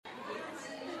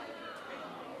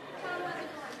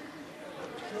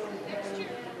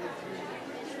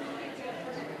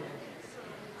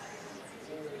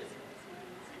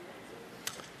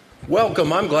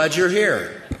Welcome, I'm glad you're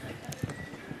here.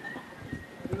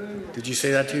 Did you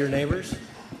say that to your neighbors?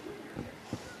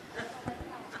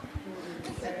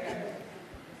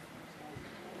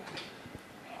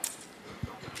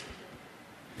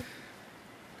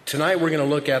 Tonight we're going to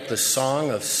look at the Song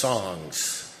of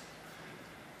Songs,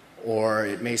 or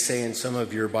it may say in some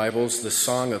of your Bibles, the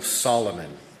Song of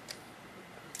Solomon.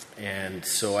 And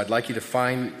so I'd like you to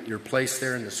find your place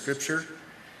there in the Scripture,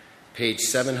 page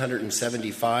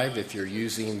 775, if you're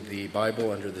using the Bible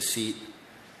under the seat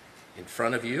in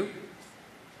front of you.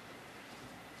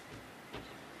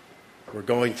 We're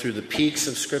going through the peaks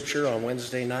of Scripture on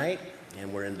Wednesday night,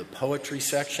 and we're in the poetry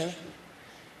section.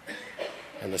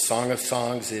 And the Song of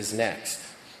Songs is next.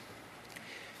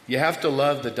 You have to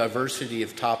love the diversity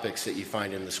of topics that you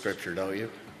find in the Scripture, don't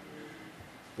you?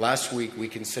 Last week we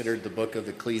considered the book of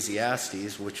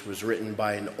Ecclesiastes, which was written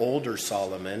by an older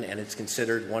Solomon, and it's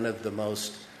considered one of the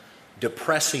most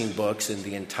depressing books in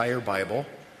the entire Bible,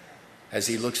 as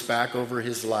he looks back over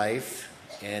his life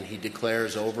and he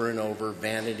declares over and over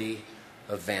vanity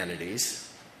of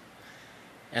vanities.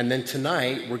 And then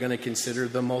tonight we're going to consider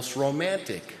the most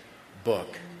romantic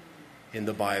book in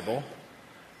the Bible,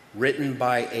 written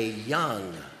by a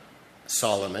young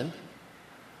Solomon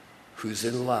who's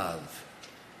in love.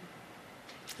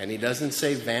 And he doesn't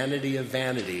say vanity of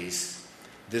vanities.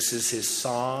 This is his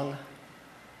Song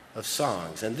of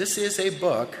Songs. And this is a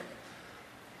book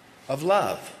of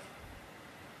love,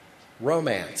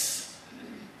 romance,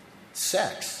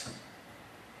 sex,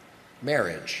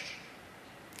 marriage.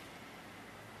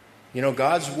 You know,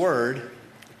 God's Word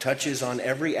touches on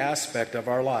every aspect of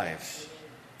our lives,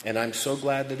 and I'm so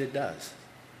glad that it does.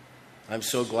 I'm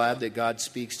so glad that God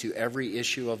speaks to every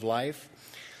issue of life,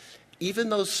 even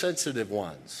those sensitive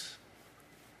ones,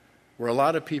 where a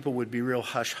lot of people would be real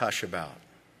hush-hush about.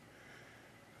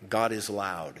 God is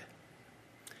loud.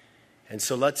 And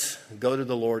so let's go to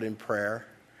the Lord in prayer,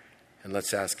 and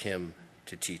let's ask Him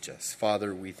to teach us.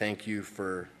 Father, we thank You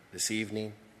for this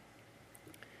evening.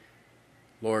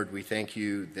 Lord, we thank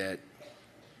You that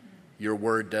Your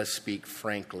word does speak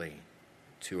frankly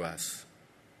to us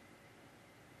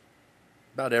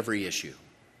about every issue.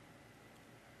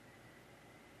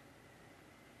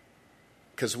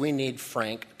 Because we need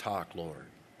frank talk, Lord.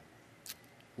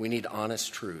 We need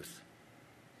honest truth.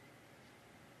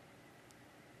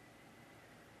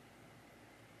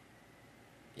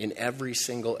 In every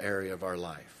single area of our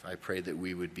life, I pray that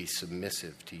we would be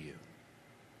submissive to You.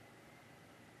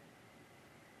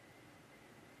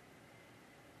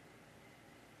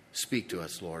 Speak to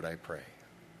us, Lord, I pray.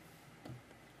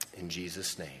 In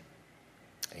Jesus' name,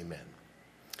 amen.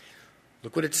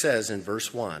 Look what it says in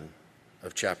verse 1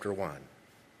 of chapter 1.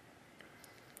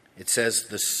 It says,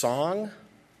 the Song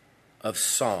of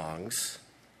Songs,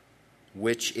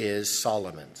 which is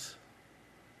Solomon's.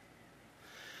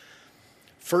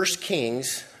 1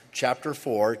 Kings chapter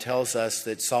 4 tells us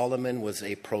that Solomon was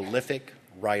a prolific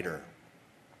writer.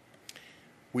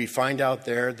 We find out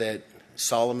there that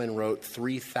Solomon wrote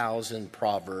 3,000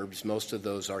 proverbs. Most of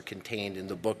those are contained in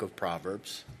the book of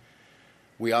Proverbs.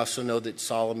 We also know that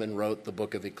Solomon wrote the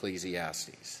book of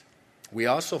Ecclesiastes. We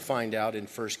also find out in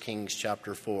 1 Kings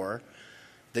chapter 4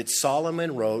 that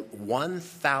Solomon wrote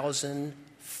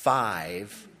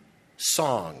 1,005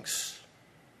 songs.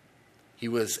 He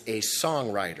was a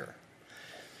songwriter.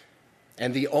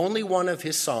 And the only one of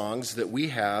his songs that we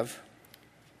have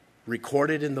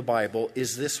recorded in the Bible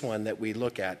is this one that we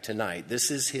look at tonight. This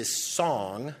is his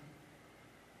Song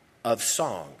of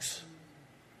Songs.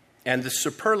 And the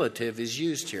superlative is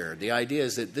used here. The idea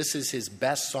is that this is his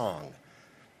best song.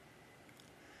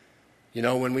 You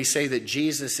know, when we say that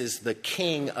Jesus is the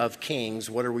King of Kings,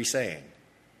 what are we saying?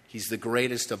 He's the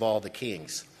greatest of all the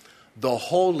kings. The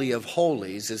Holy of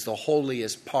Holies is the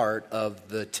holiest part of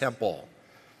the temple.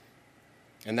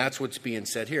 And that's what's being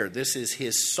said here. This is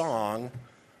his Song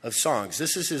of Songs.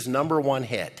 This is his number one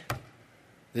hit.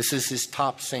 This is his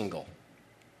top single.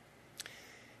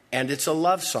 And it's a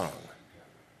love song.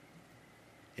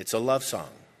 It's a love song.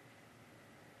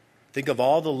 Think of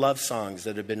all the love songs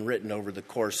that have been written over the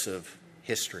course of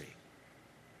history.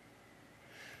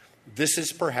 This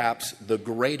is perhaps the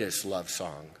greatest love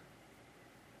song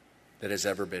that has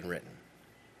ever been written.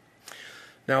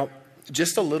 Now,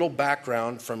 just a little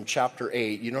background from chapter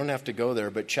 8. You don't have to go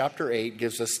there, but chapter 8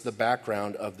 gives us the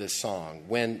background of this song.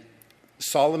 When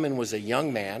Solomon was a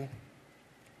young man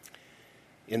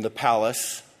in the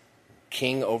palace,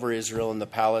 king over Israel in the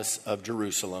palace of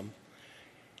Jerusalem,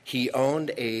 he owned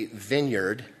a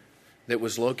vineyard that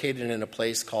was located in a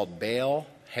place called Baal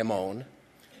Hamon,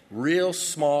 real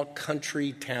small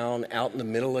country town out in the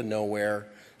middle of nowhere,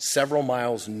 several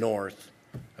miles north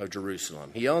of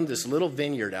Jerusalem. He owned this little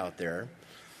vineyard out there,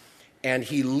 and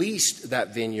he leased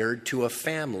that vineyard to a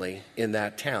family in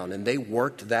that town, and they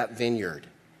worked that vineyard.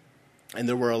 And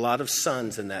there were a lot of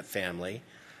sons in that family,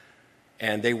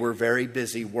 and they were very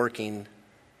busy working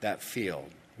that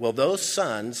field. Well, those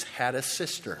sons had a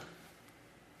sister,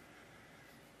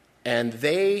 and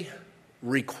they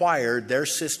required their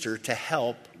sister to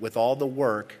help with all the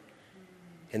work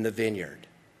in the vineyard.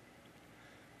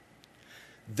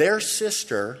 Their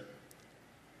sister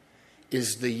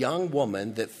is the young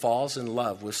woman that falls in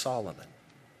love with Solomon.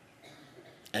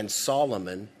 And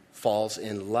Solomon falls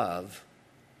in love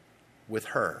with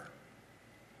her.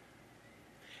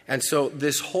 And so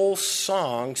this whole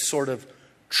song sort of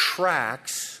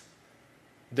tracks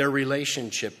their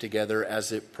relationship together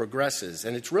as it progresses.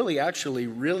 And it's actually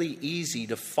really easy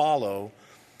to follow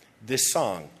this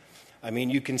song. I mean,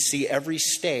 you can see every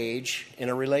stage in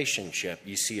a relationship.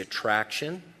 You see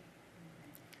attraction,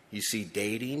 you see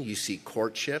dating, you see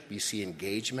courtship, you see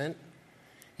engagement,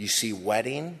 you see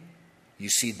wedding, you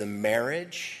see the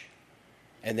marriage,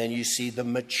 and then you see the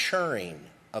maturing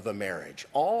of a marriage,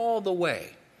 all the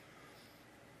way.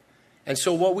 And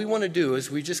so what we want to do is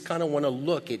we just kind of want to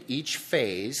look at each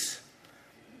phase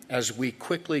as we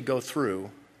quickly go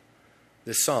through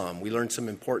the psalm. We learn some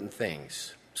important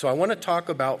things. So I want to talk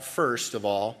about, first of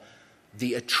all,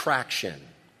 the attraction,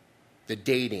 the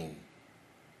dating,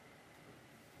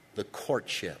 the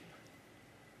courtship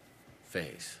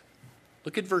phase.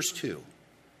 Look at verse 2.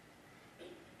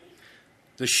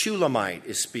 The Shulamite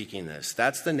is speaking this.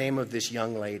 That's the name of this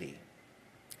young lady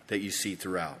that you see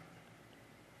throughout.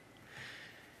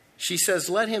 She says,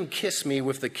 "Let him kiss me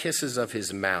with the kisses of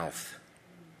his mouth,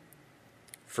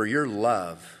 for your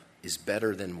love is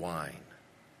better than wine.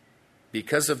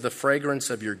 Because of the fragrance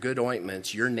of your good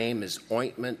ointments, your name is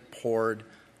ointment poured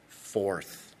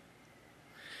forth.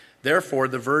 Therefore,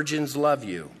 the virgins love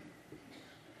you.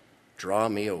 Draw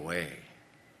me away."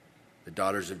 The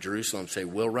daughters of Jerusalem say,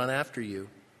 "We'll run after you."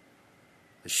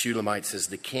 The Shulamite says,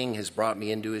 "The king has brought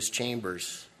me into his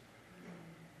chambers."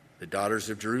 The daughters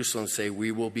of Jerusalem say,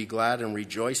 "We will be glad and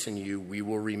rejoice in you. We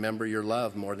will remember your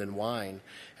love more than wine."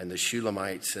 And the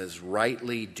Shulamite says,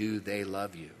 "Rightly do they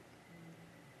love you."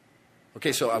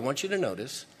 Okay, so I want you to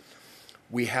notice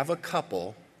we have a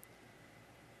couple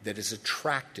that is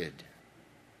attracted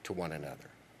to one another.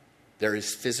 There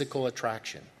is physical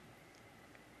attraction.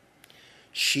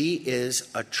 She is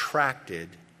attracted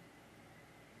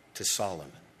to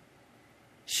Solomon.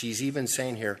 She's even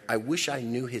saying here, "I wish I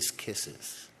knew his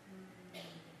kisses."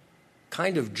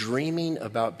 Kind of dreaming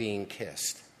about being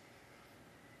kissed.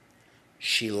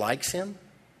 She likes him,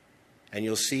 and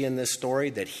you'll see in this story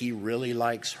that he really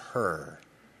likes her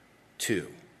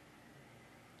too.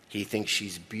 He thinks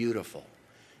she's beautiful.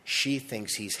 She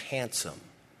thinks he's handsome.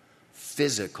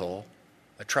 Physical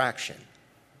attraction.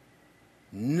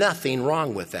 Nothing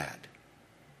wrong with that.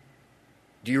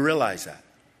 Do you realize that?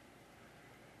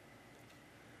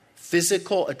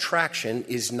 Physical attraction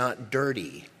is not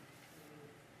dirty.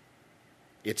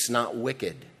 It's not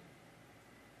wicked.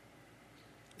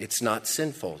 It's not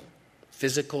sinful.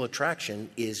 Physical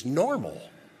attraction is normal.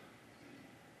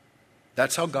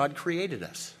 That's how God created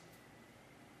us.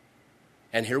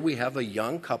 And here we have a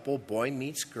young couple, boy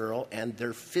meets girl, and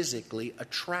they're physically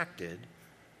attracted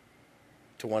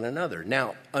to one another.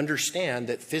 Now, understand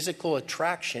that physical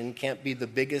attraction can't be the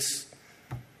biggest,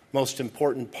 most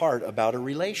important part about a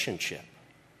relationship.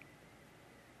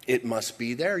 It must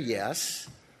be there, yes,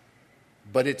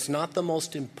 but it's not the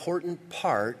most important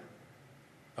part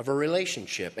of a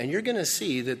relationship. And you're going to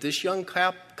see that this young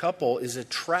couple is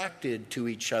attracted to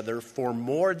each other for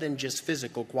more than just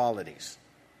physical qualities.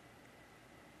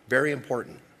 Very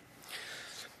important.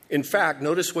 In fact,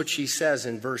 notice what she says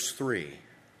in verse 3.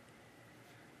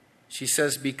 She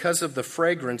says, "Because of the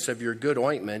fragrance of your good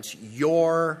ointments,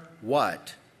 your"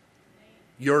 what?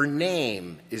 "Your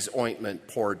name is ointment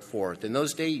poured forth." In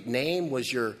those days, name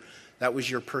was your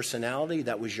personality,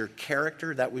 that was your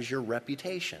character, that was your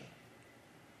reputation.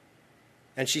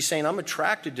 And she's saying, "I'm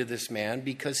attracted to this man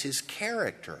because his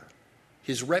character,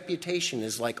 his reputation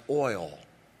is like oil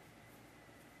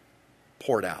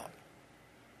poured out."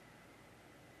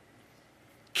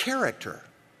 Character,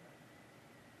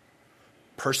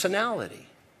 personality,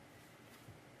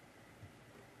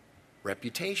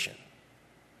 reputation.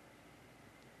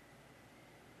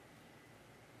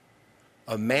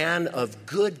 A man of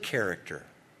good character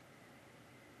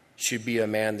should be a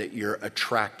man that you're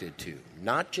attracted to,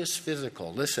 not just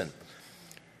physical. Listen,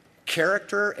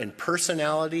 character and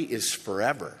personality is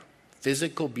forever.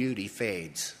 Physical beauty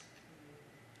fades.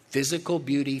 Physical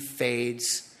beauty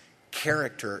fades.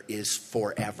 Character is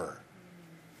forever.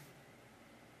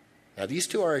 Now, these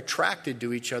two are attracted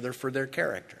to each other for their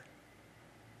character,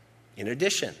 in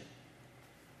addition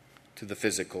to the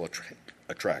physical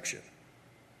attraction.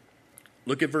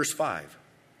 Look at verse 5.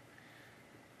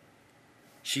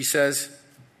 She says,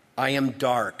 I am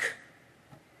dark,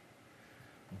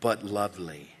 but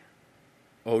lovely,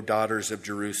 O daughters of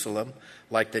Jerusalem,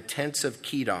 like the tents of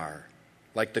Kedar,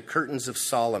 like the curtains of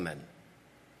Solomon.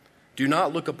 Do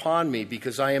not look upon me,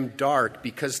 because I am dark,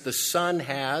 because the sun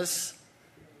has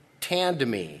tanned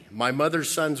me. My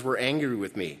mother's sons were angry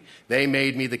with me. They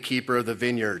made me the keeper of the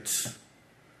vineyards.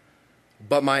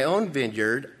 But my own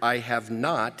vineyard I have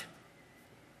not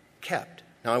kept.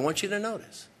 Now I want you to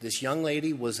notice, this young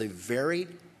lady was a very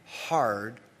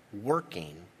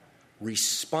hard-working,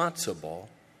 responsible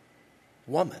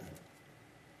woman.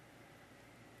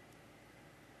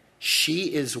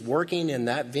 She is working in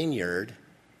that vineyard.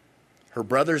 Her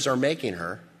brothers are making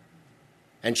her.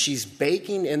 And she's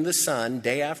baking in the sun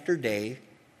day after day,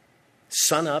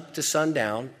 sun up to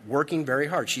sundown, working very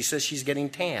hard. She says she's getting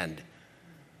tanned.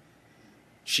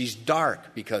 She's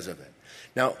dark because of it.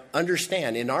 Now,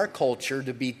 understand, in our culture,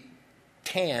 to be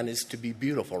tan is to be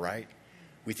beautiful, right?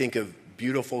 We think of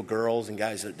beautiful girls and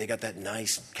guys, they got that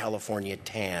nice California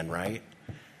tan, right?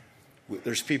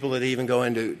 There's people that even go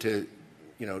into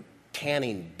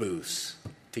tanning booths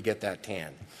to get that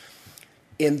tan.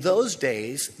 In those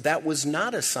days, that was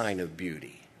not a sign of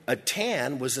beauty. A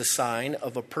tan was a sign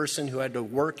of a person who had to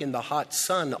work in the hot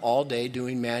sun all day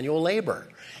doing manual labor.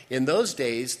 In those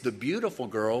days, the beautiful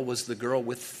girl was the girl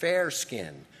with fair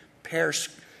skin,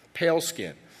 pale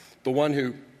skin, the one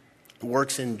who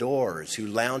works indoors, who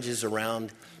lounges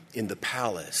around in the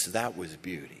palace. That was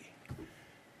beauty.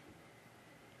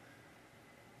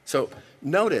 So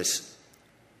notice,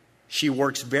 she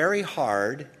works very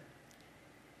hard.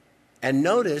 And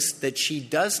notice that she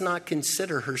does not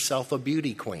consider herself a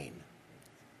beauty queen.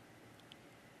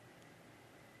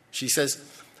 She says,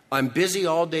 I'm busy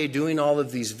all day doing all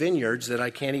of these vineyards that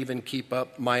I can't even keep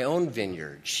up my own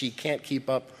vineyard. She can't keep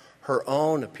up her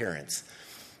own appearance.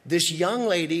 This young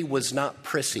lady was not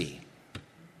prissy.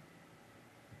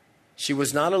 She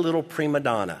was not a little prima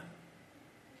donna.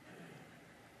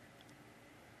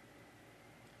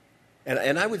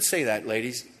 And I would say that,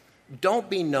 ladies, don't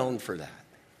be known for that.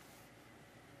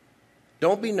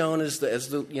 Don't be known as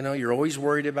the you're always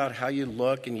worried about how you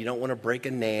look and you don't want to break a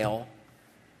nail.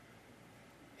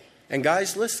 And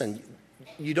guys, listen,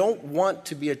 you don't want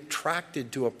to be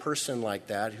attracted to a person like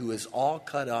that who is all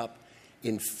cut up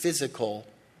in physical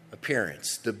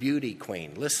appearance, the beauty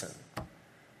queen. Listen,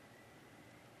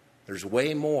 there's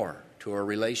way more to a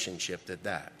relationship than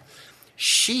that.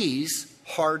 She's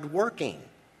hardworking.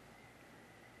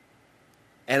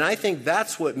 And I think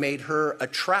that's what made her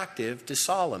attractive to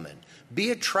Solomon. Be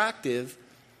attracted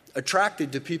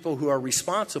to people who are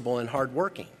responsible and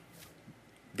hardworking.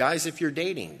 Guys, if you're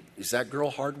dating, is that girl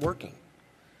hardworking?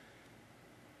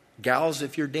 Gals,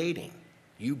 if you're dating,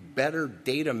 you better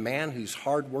date a man who's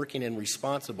hardworking and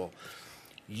responsible.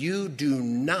 You do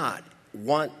not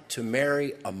want to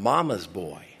marry a mama's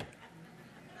boy.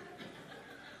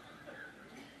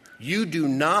 You do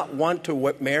not want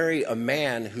to marry a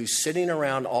man who's sitting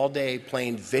around all day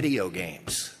playing video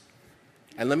games.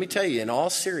 And let me tell you, in all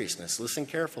seriousness, listen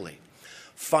carefully.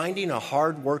 Finding a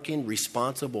hardworking,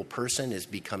 responsible person is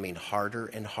becoming harder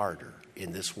and harder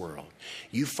in this world.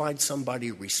 You find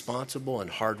somebody responsible and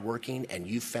hardworking, and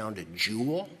you found a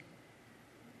jewel,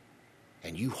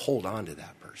 and you hold on to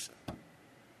that person.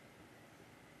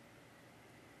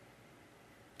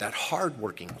 That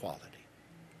hardworking quality.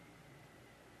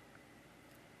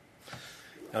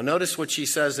 Now notice what she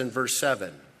says in verse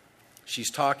 7.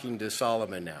 She's talking to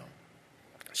Solomon now.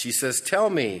 She says, tell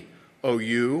me, O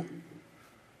you,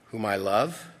 whom I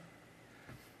love,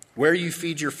 where you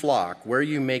feed your flock, where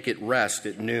you make it rest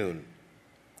at noon.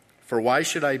 For why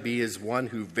should I be as one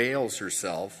who veils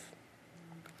herself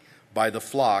by the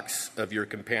flocks of your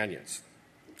companions?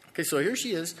 Okay, so here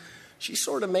she is. She's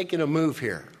sort of making a move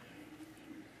here.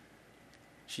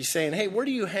 She's saying, hey, where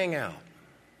do you hang out?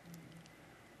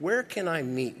 Where can I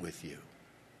meet with you?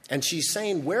 And she's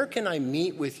saying, where can I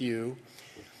meet with you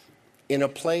in a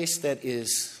place that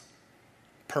is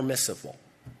permissible?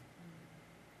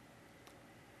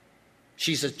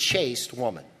 She's a chaste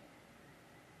woman.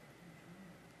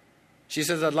 She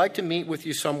says, I'd like to meet with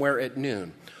you somewhere at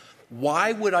noon.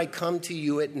 Why would I come to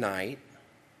you at night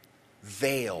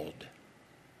veiled?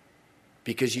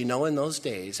 Because in those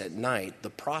days at night, the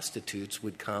prostitutes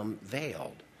would come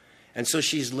veiled. And so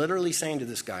she's literally saying to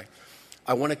this guy,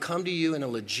 I want to come to you in a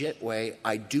legit way.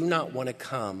 I do not want to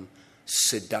come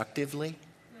seductively.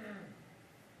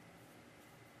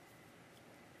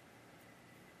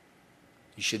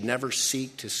 You should never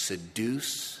seek to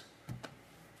seduce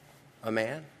a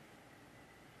man.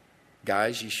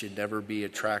 Guys, you should never be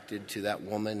attracted to that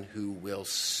woman who will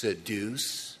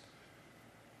seduce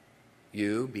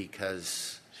you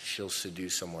because she'll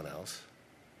seduce someone else.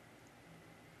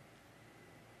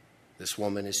 This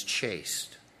woman is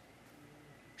chaste.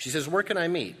 She says, where can I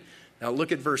meet? Now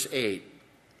look at verse 8.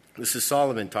 This is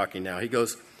Solomon talking now. He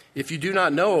goes, if you do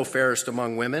not know, O fairest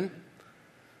among women,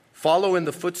 follow in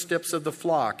the footsteps of the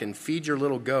flock and feed your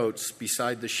little goats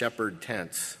beside the shepherd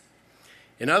tents.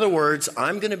 In other words,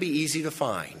 I'm going to be easy to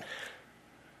find.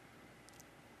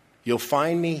 You'll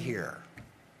find me here.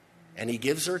 And he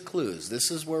gives her clues.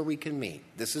 This is where we can meet.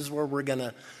 This is where we're going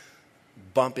to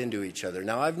bump into each other.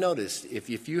 Now, I've noticed if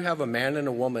you have a man and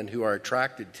a woman who are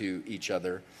attracted to each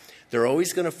other, they're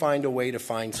always going to find a way to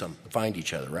find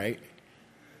each other, right?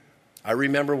 I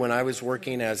remember when I was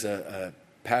working as a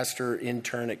pastor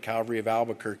intern at Calvary of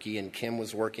Albuquerque, and Kim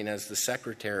was working as the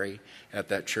secretary at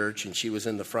that church, and she was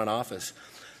in the front office.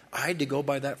 I had to go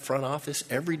by that front office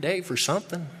every day for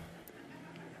something.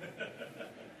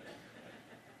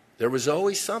 There was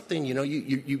always something, you know,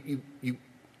 you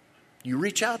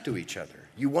reach out to each other.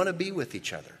 You want to be with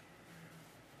each other.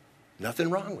 Nothing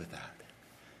wrong with that.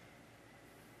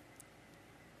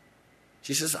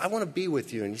 She says, I want to be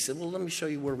with you. And he said, well, let me show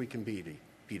you where we can be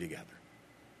together.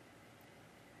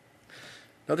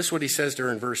 Notice what he says to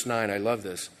her in verse 9. I love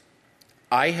this.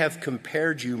 I have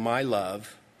compared you, my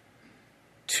love,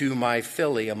 to my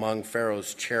filly among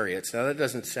Pharaoh's chariots. Now, that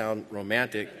doesn't sound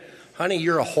romantic. Honey,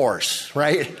 you're a horse,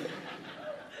 right?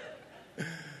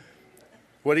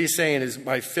 What he's saying is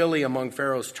my filly among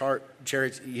Pharaoh's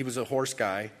chariots. He was a horse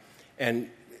guy, and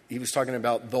he was talking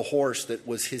about the horse that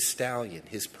was his stallion,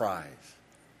 his prize.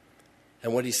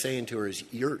 And what he's saying to her is,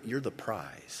 you're the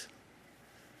prize.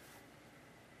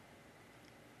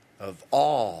 Of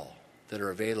all that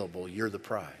are available, you're the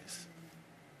prize.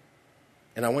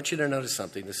 And I want you to notice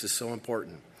something. This is so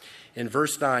important. In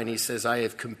verse 9, he says, I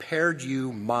have compared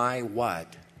you my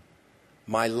what?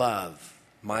 My love.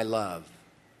 My love.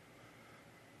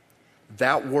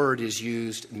 That word is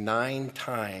used 9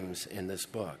 times in this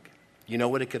book. You know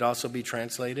what it could also be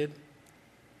translated?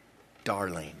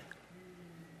 Darling.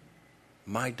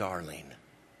 My darling.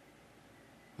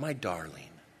 My darling.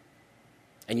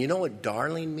 And you know what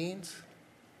darling means?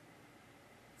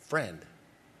 Friend.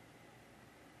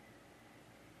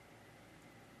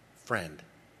 Friend.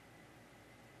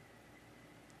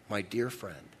 My dear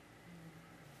friend.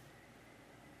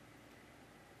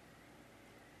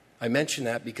 I mention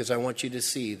that because I want you to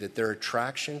see that their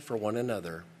attraction for one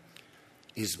another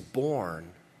is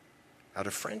born out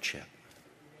of friendship.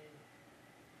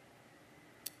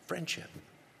 Friendship.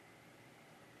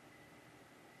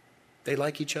 They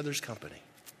like each other's company.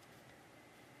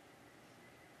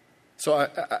 So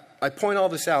I point all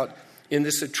this out. In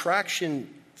this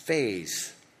attraction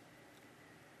phase,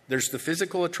 there's the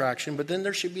physical attraction, but then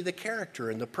there should be the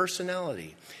character and the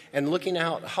personality. And looking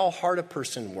at how hard a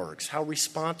person works, how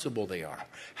responsible they are,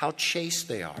 how chaste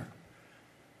they are.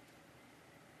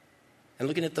 And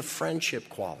looking at the friendship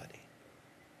quality.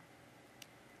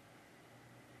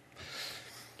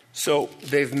 So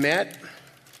they've met.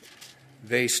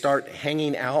 They start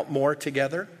hanging out more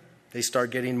together. They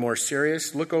start getting more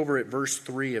serious. Look over at verse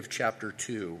 3 of chapter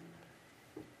 2.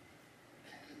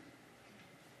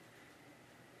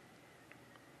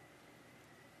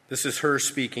 This is her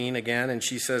speaking again, and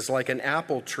she says, like an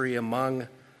apple tree among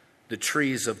the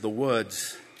trees of the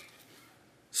woods,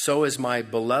 so is my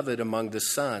beloved among the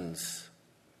sons.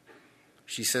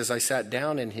 She says, I sat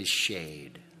down in his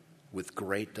shade with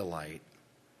great delight,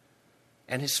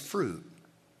 and his fruit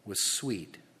was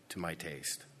sweet to my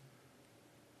taste.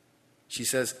 She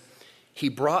says, he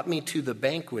brought me to the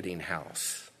banqueting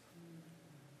house,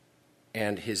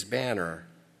 and his banner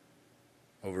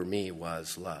over me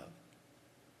was love.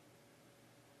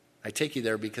 I take you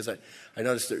there because I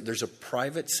noticed there's a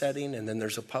private setting and then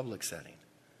there's a public setting.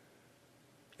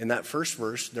 In that first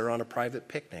verse, they're on a private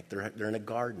picnic. They're in a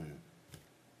garden.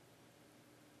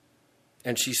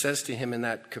 And she says to him in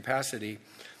that capacity,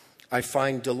 I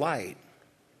find delight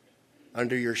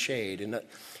under your shade.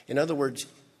 In other words,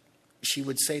 she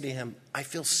would say to him, I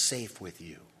feel safe with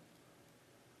you.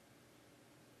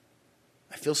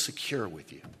 I feel secure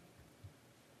with you.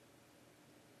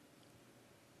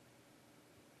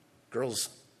 Girls,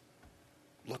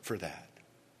 look for that.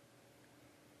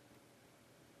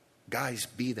 Guys,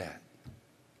 be that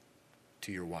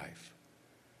to your wife.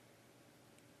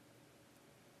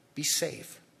 Be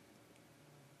safe.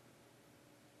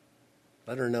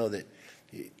 Let her know that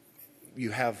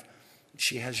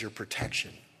she has your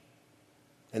protection.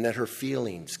 and that her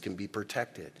feelings can be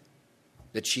protected,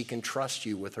 that she can trust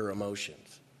you with her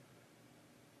emotions.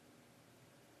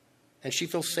 And she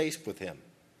feels safe with him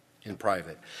in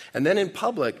private. And then in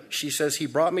public, she says, he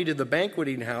brought me to the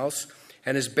banqueting house,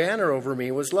 and his banner over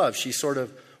me was love. She's sort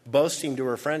of boasting to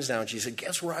her friends now, and she said,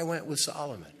 guess where I went with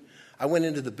Solomon? I went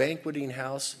into the banqueting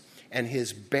house, and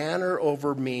his banner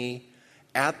over me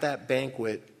at that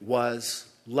banquet was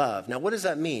love. Now, what does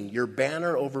that mean? Your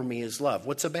banner over me is love.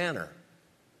 What's a banner?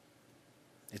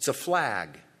 It's a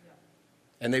flag.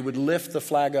 And they would lift the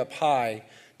flag up high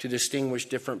to distinguish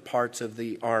different parts of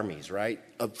the armies, right?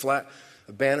 A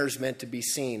banner is meant to be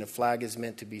seen. A flag is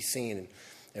meant to be seen.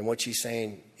 And what she's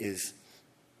saying is,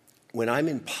 when I'm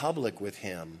in public with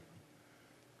him,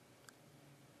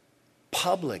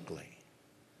 publicly,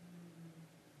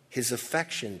 his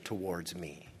affection towards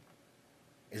me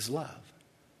is love.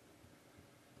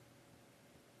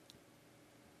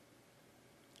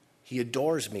 He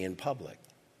adores me in public.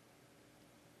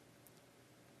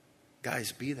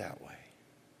 Guys, be that way.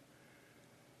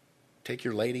 Take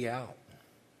your lady out.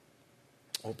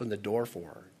 Open the door for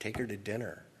her. Take her to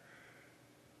dinner.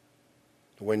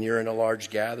 When you're in a large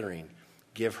gathering,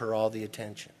 give her all the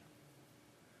attention.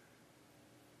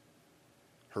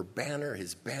 Her banner,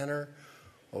 his banner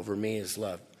over me is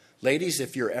love. Ladies,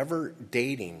 if you're ever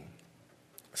dating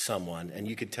someone, and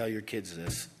you could tell your kids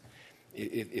this,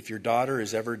 if your daughter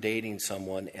is ever dating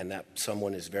someone and that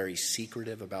someone is very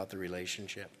secretive about the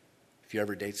relationship, if you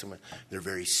ever date someone, they're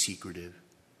very secretive.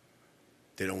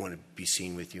 They don't want to be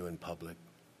seen with you in public.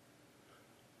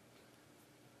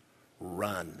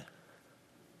 Run.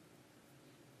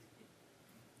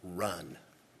 Run.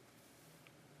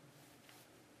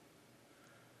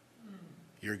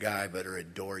 Your guy better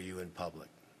adore you in public.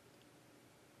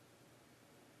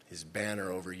 His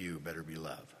banner over you better be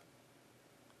love.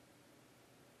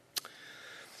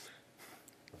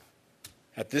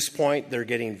 At this point, they're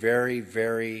getting very,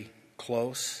 very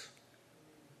close.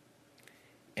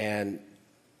 And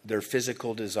their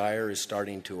physical desire is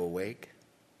starting to awake.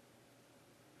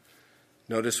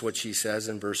 Notice what she says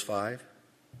in verse 5.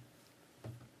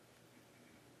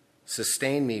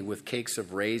 Sustain me with cakes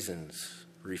of raisins.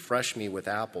 Refresh me with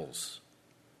apples,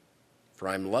 for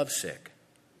I'm lovesick.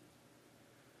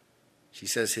 She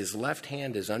says, his left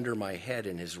hand is under my head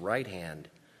and his right hand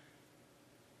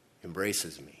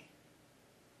embraces me.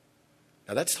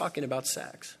 Now that's talking about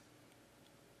sex.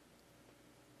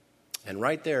 And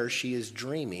right there, she is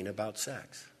dreaming about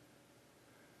sex.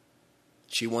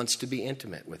 She wants to be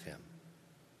intimate with him.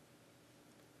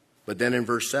 But then in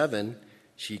verse 7,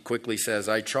 she quickly says,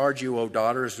 I charge you, O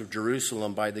daughters of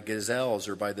Jerusalem, by the gazelles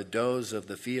or by the does of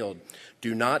the field,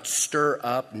 do not stir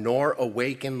up nor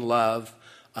awaken love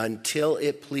until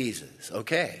it pleases.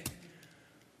 Okay.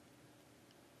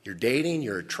 You're dating,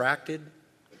 you're attracted.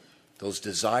 Those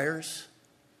desires,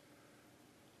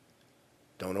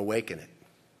 don't awaken it.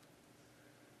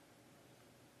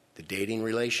 The dating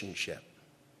relationship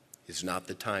is not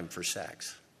the time for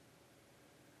sex.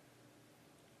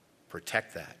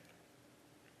 Protect that.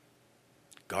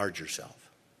 Guard yourself.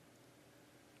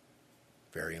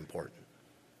 Very important.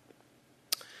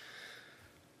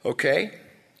 Okay.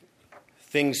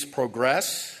 Things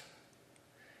progress.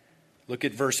 Look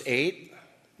at verse 8.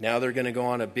 Now they're going to go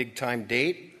on a big time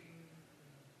date.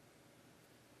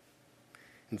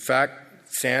 In fact,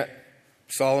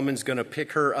 Solomon's going to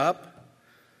pick her up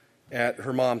at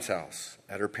her mom's house,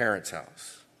 at her parents'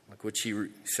 house. Look what she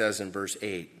says in verse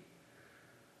 8.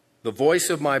 The voice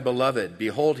of my beloved,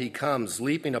 behold, he comes,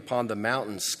 leaping upon the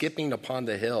mountains, skipping upon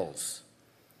the hills.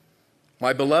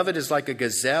 My beloved is like a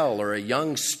gazelle or a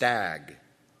young stag.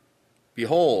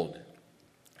 Behold,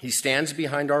 he stands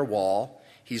behind our wall.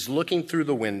 He's looking through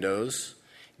the windows,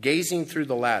 gazing through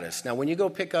the lattice. Now, when you go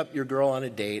pick up your girl on a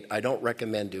date, I don't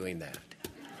recommend doing that.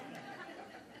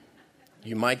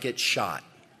 You might get shot.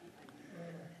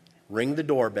 Ring the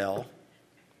doorbell.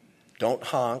 Don't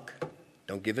honk.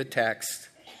 Don't give a text.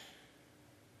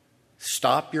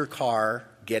 Stop your car,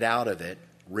 get out of it,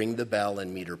 ring the bell,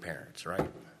 and meet her parents,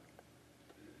 right?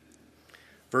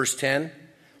 Verse 10,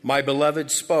 my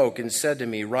beloved spoke and said to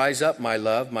me, rise up, my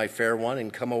love, my fair one,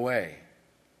 and come away.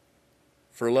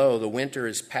 For lo, the winter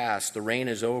is past, the rain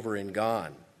is over and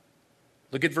gone.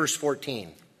 Look at verse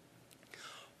 14.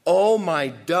 O my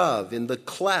dove, in the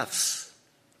clefts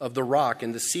of the rock,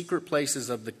 in the secret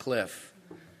places of the cliff,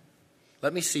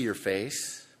 let me see your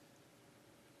face.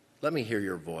 Let me hear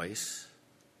your voice.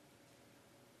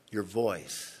 Your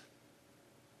voice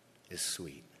is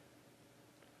sweet.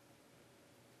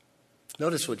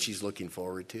 Notice what she's looking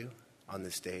forward to on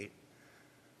this date.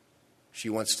 She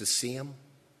wants to see him,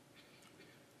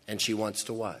 and she wants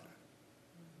to what?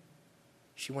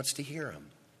 She wants to hear him.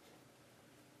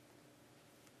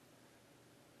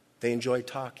 They enjoy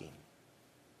talking,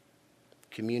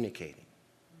 communicating,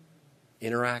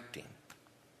 interacting.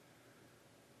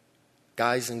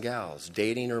 Guys and gals,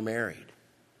 dating or married.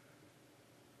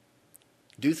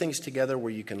 Do things together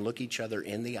where you can look each other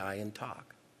in the eye and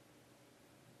talk.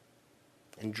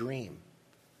 And dream.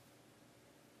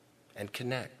 And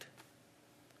connect.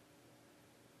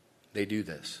 They do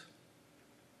this.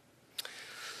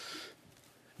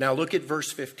 Now look at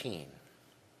verse 15.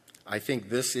 I think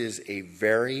this is a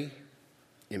very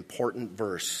important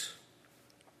verse.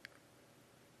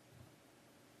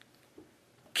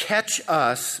 Catch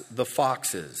us the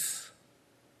foxes,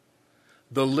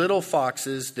 the little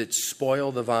foxes that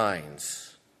spoil the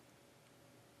vines,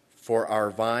 for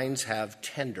our vines have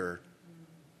tender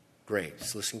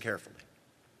grapes. Listen carefully.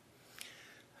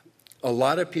 A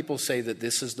lot of people say that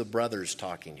this is the brothers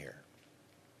talking here.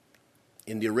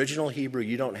 In the original Hebrew,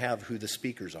 you don't have who the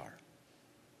speakers are.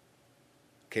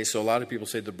 Okay, so a lot of people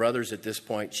say the brothers at this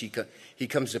point, he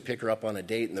comes to pick her up on a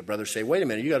date, and the brothers say, wait a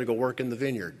minute, you got to go work in the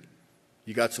vineyard.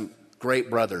 You got some great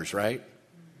brothers, right?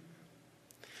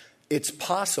 It's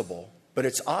possible, but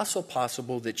it's also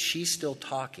possible that she's still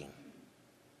talking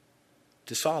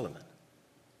to Solomon.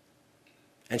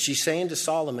 And she's saying to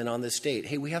Solomon on this date,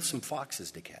 hey, we have some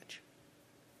foxes to catch.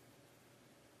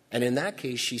 And in that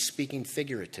case, she's speaking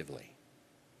figuratively.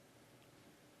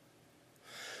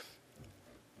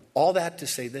 All that to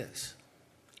say this,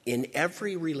 in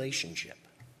every relationship,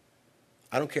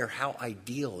 I don't care how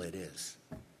ideal it is,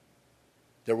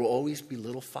 there will always be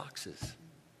little foxes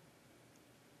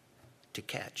to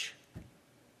catch.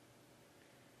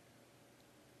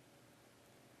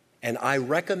 And I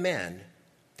recommend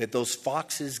that those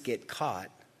foxes get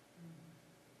caught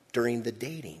during the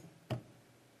dating,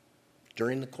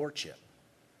 during the courtship.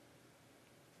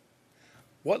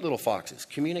 What little foxes?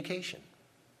 Communication.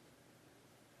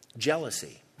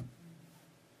 Jealousy,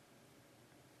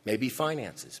 maybe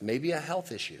finances, maybe a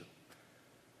health issue,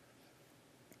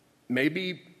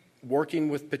 maybe working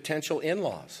with potential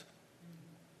in-laws.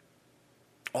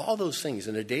 All those things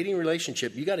in a dating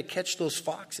relationship, you got to catch those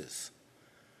foxes.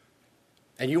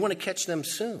 And you want to catch them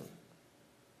soon.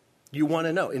 You want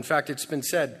to know. In fact, it's been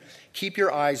said, keep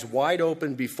your eyes wide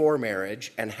open before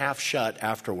marriage and half shut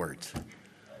afterwards.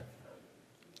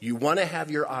 You want to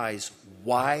have your eyes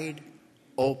wide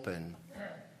open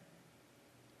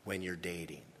when you're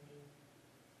dating,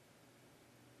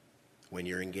 when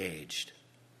you're engaged.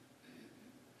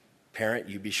 Parent,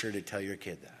 you be sure to tell your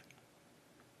kid that.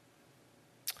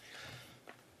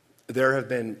 There have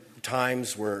been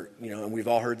times where, and we've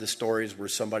all heard the stories where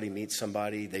somebody meets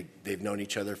somebody, they've known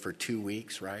each other for 2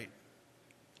 weeks, right?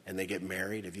 And they get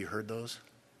married. Have you heard those?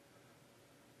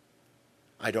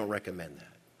 I don't recommend that.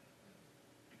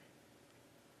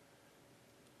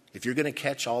 If you're going to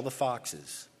catch all the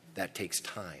foxes, that takes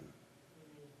time.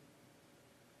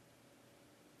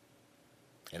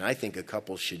 And I think a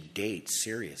couple should date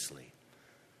seriously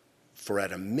for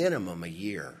at a minimum a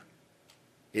year,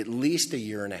 at least a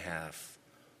year and a half,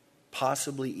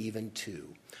 possibly even 2.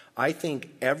 I think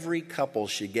every couple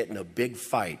should get in a big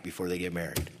fight before they get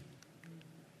married.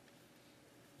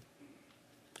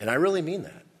 And I really mean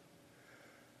that.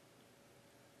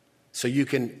 So you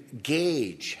can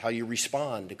gauge how you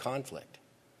respond to conflict.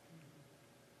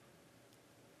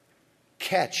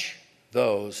 Catch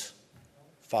those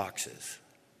foxes.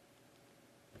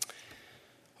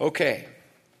 Okay.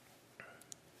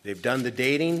 They've done the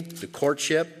dating, the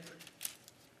courtship.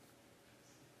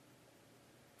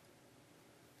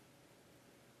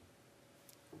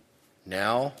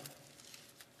 Now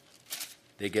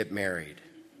they get married.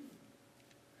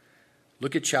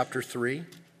 Look at chapter 3.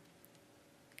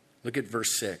 Look at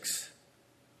verse 6.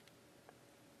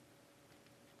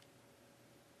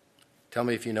 Tell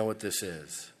me if you know what this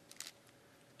is.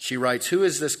 She writes, who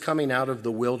is this coming out of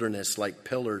the wilderness like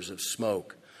pillars of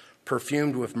smoke,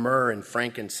 perfumed with myrrh and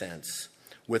frankincense,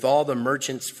 with all the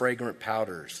merchants' fragrant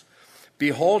powders?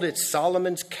 Behold, it's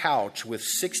Solomon's couch with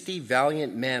 60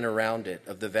 valiant men around it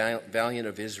of the valiant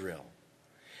of Israel.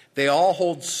 They all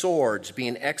hold swords,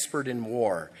 being expert in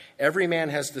war. Every man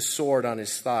has the sword on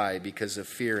his thigh because of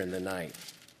fear in the night.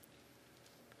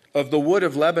 Of the wood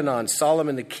of Lebanon,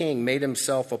 Solomon the king made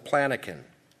himself a plankin.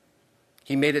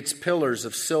 He made its pillars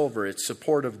of silver, its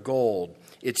support of gold,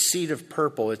 its seat of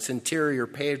purple, its interior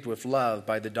paved with love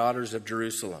by the daughters of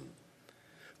Jerusalem.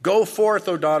 Go forth,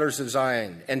 O daughters of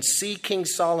Zion, and see King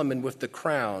Solomon with the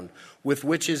crown with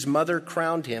which his mother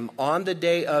crowned him on the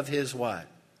day of his what?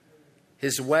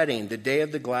 His wedding, the day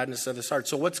of the gladness of his heart.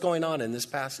 So what's going on in this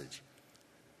passage?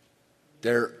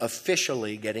 They're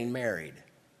officially getting married.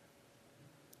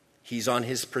 He's on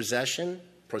his procession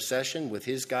with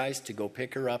his guys to go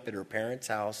pick her up at her parents'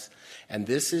 house. And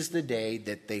this is the day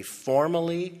that they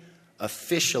formally,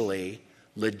 officially,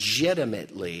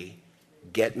 legitimately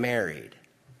get married.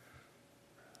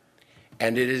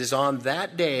 And it is on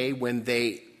that day when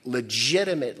they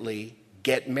legitimately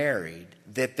get married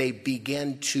that they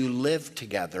begin to live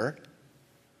together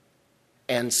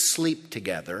and sleep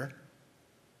together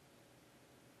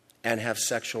and have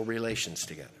sexual relations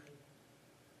together.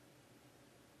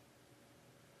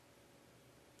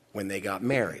 When they got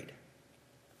married.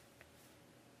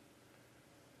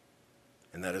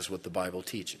 And that is what the Bible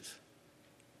teaches.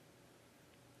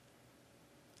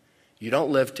 You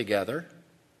don't live together.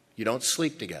 You don't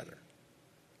sleep together.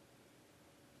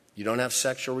 You don't have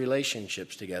sexual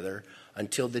relationships together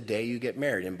until the day you get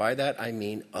married. And by that I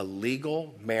mean a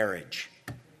legal marriage.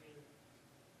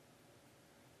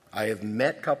 I have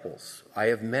met couples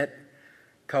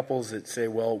that say,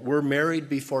 well, we're married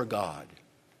before God.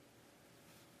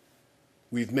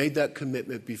 We've made that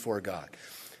commitment before God.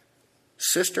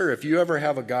 Sister, if you ever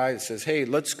have a guy that says, hey,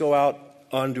 let's go out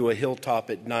onto a hilltop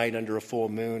at night under a full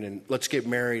moon and let's get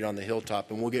married on the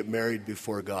hilltop and we'll get married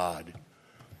before God.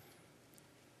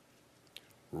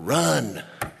 Run.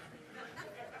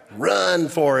 Run,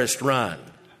 Forrest, run.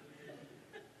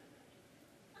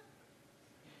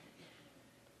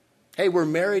 Hey, we're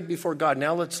married before God.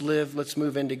 Now let's live. Let's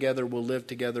move in together. We'll live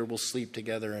together. We'll sleep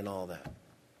together and all that.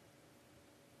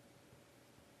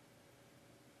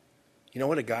 You know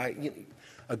what? A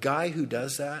guy who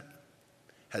does that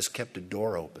has kept a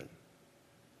door open.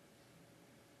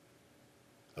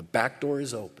 A back door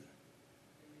is open.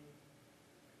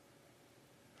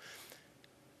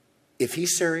 If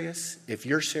he's serious, if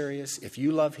you're serious, if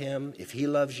you love him, if he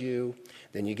loves you,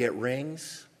 then you get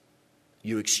rings,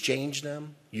 you exchange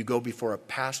them, you go before a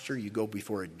pastor, you go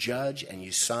before a judge, and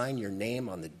you sign your name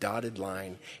on the dotted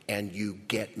line, and you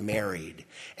get married.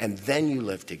 And then you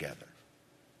live together.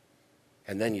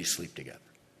 And then you sleep together.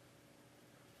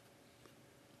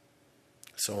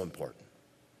 So important.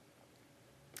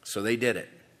 So they did it.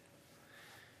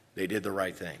 They did the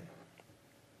right thing.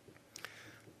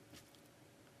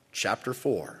 Chapter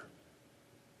 4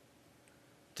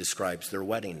 describes their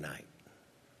wedding night.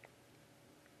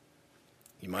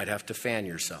 You might have to fan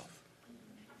yourself.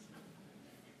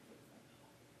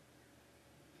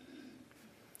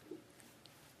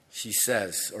 She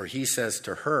says, or he says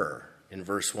to her in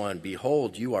verse 1,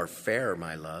 behold, you are fair,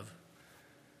 my love.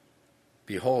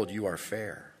 Behold, you are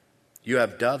fair. You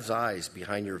have dove's eyes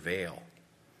behind your veil.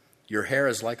 Your hair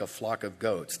is like a flock of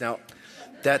goats. Now,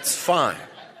 that's fine.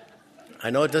 I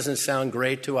know it doesn't sound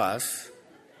great to us.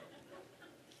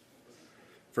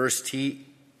 Verse 2,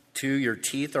 your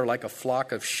teeth are like a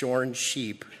flock of shorn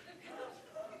sheep.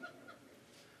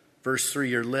 Verse 3,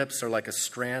 your lips are like a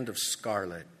strand of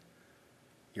scarlet.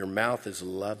 Your mouth is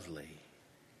lovely.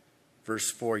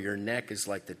 Verse 4, your neck is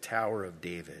like the Tower of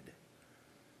David,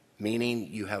 meaning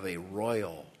you have a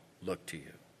royal look to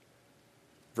you.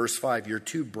 Verse 5, your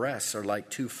two breasts are like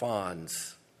two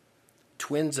fawns,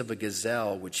 twins of a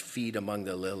gazelle which feed among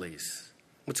the lilies.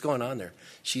 What's going on there?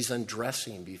 She's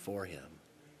undressing before him,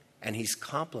 and he's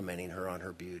complimenting her on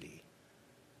her beauty.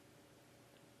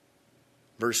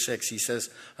 Verse 6, he says,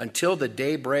 until the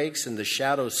day breaks and the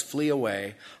shadows flee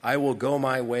away, I will go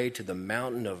my way to the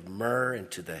mountain of myrrh and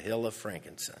to the hill of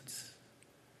frankincense.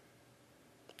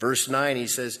 Verse 9, he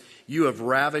says, you have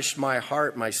ravished my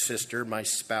heart, my sister, my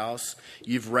spouse.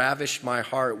 You've ravished my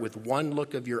heart with one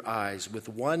look of your eyes, with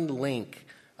one link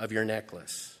of your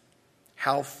necklace.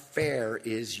 How fair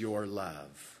is your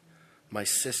love, my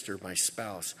sister, my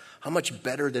spouse. How much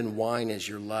better than wine is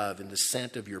your love, and the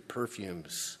scent of your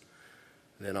perfumes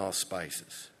than all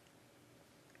spices.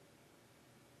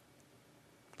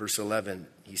 Verse 11,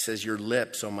 he says, your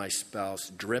lips, O my spouse,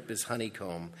 drip as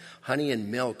honeycomb. Honey and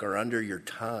milk are under your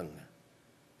tongue,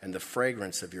 and the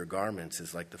fragrance of your garments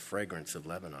is like the fragrance of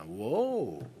Lebanon.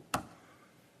 Whoa.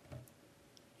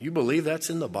 You believe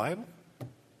that's in the Bible?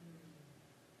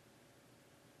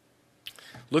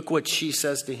 Look what she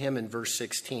says to him in verse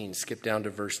 16. Skip down to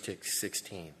verse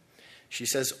 16. She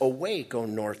says, awake, O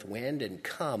north wind, and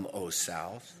come, O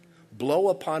south. Blow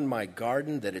upon my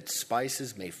garden that its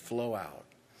spices may flow out.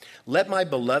 Let my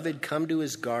beloved come to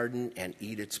his garden and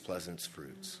eat its pleasant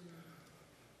fruits.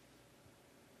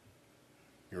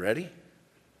 You ready?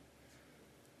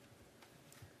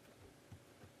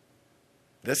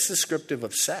 That's descriptive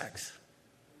of sex.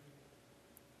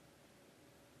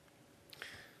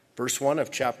 Verse 1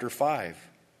 of chapter 5,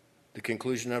 the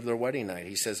conclusion of their wedding night.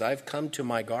 He says, I've come to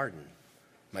my garden,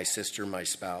 my sister, my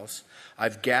spouse.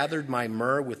 I've gathered my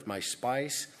myrrh with my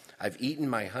spice. I've eaten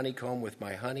my honeycomb with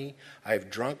my honey. I have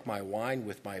drunk my wine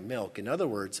with my milk. In other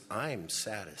words, I'm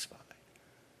satisfied.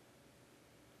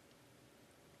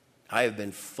 I have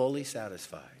been fully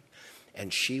satisfied.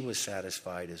 And she was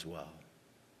satisfied as well.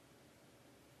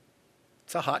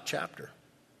 It's a hot chapter.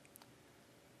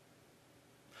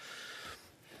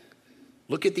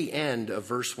 Look at the end of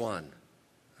verse 1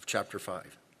 of chapter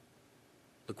 5.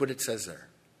 Look what it says there.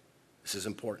 This is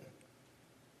important.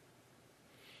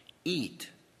 Eat,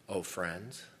 O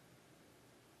friends.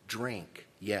 Drink,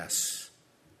 yes.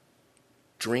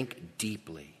 Drink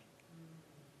deeply,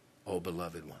 O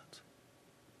beloved ones.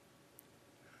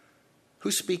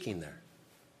 Who's speaking there?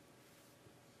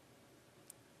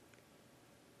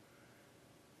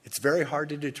 It's very hard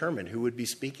to determine who would be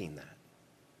speaking that.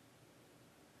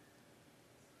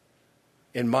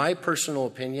 In my personal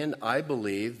opinion, I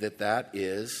believe that that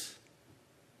is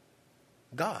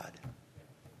God.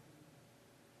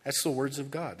 That's the words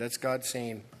of God. That's God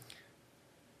saying,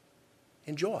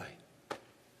 enjoy.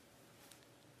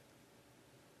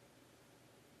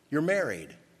 You're married.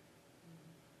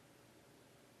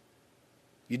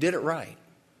 You did it right.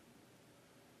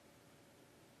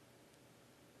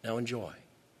 Now enjoy.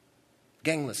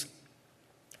 Gang, listen.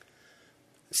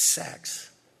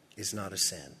 Sex is not a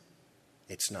sin.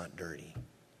 It's not dirty.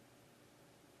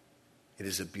 It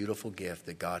is a beautiful gift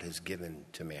that God has given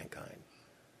to mankind.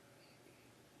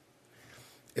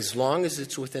 As long as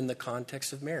it's within the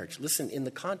context of marriage. Listen, in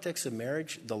the context of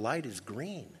marriage, the light is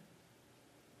green.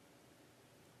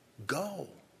 Go.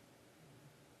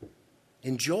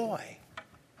 Enjoy.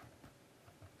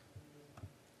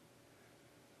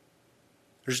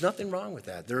 There's nothing wrong with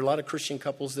that. There are a lot of Christian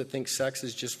couples that think sex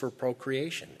is just for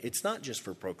procreation. It's not just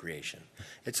for procreation.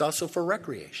 It's also for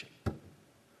recreation.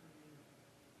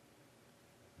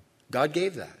 God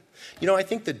gave that. You know, I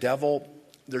think the devil,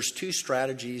 there's two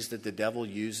strategies that the devil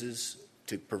uses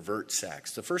to pervert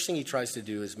sex. The first thing he tries to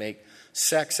do is make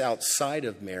sex outside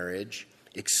of marriage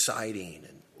exciting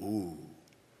and ooh,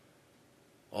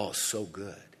 oh, so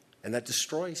good. And that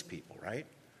destroys people, right?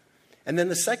 And then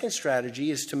the second strategy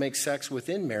is to make sex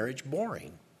within marriage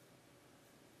boring.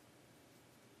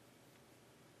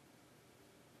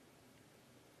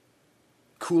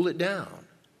 Cool it down.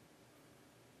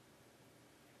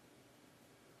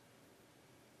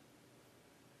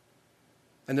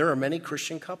 And there are many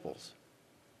Christian couples,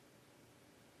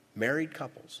 married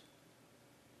couples,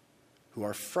 who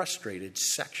are frustrated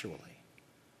sexually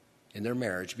in their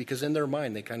marriage because in their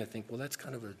mind they kind of think, well,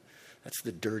 that's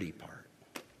the dirty part.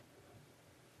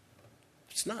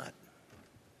 It's not.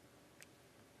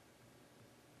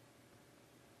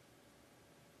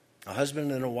 A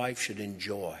husband and a wife should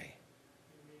enjoy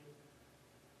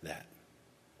that.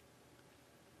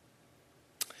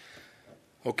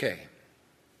 Okay.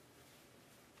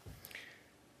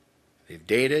 They've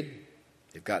dated,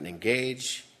 they've gotten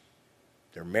engaged,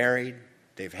 they're married,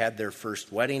 they've had their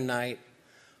first wedding night.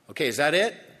 Okay, is that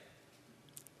it?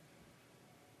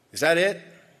 Is that it?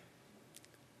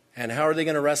 And how are they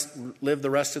going to live the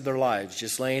rest of their lives?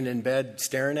 Just laying in bed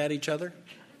staring at each other?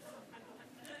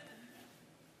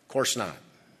 Of course not.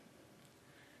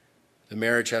 The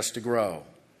marriage has to grow.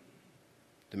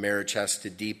 The marriage has to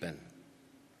deepen.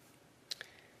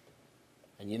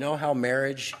 And you know how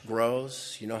marriage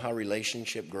grows? You know how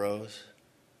relationship grows?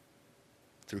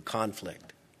 Through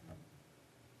conflict.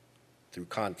 Through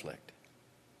conflict.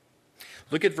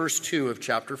 Look at verse 2 of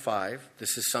chapter 5.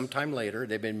 This is sometime later.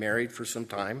 They've been married for some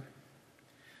time.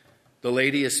 The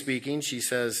lady is speaking. She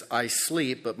says, I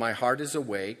sleep, but my heart is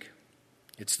awake.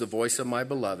 It's the voice of my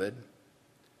beloved.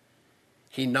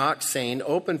 He knocked, saying,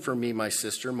 open for me, my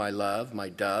sister, my love, my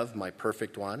dove, my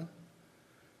perfect one.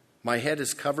 My head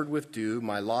is covered with dew,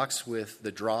 my locks with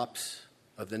the drops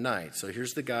of the night. So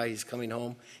here's the guy. He's coming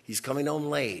home. He's coming home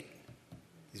late.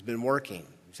 He's been working.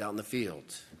 He's out in the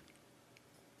fields.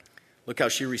 Look how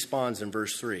she responds in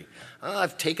verse 3.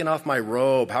 I've taken off my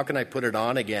robe. How can I put it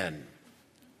on again?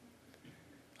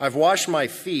 I've washed my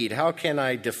feet. How can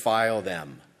I defile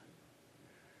them?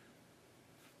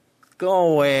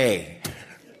 Go away.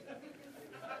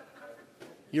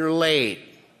 You're late.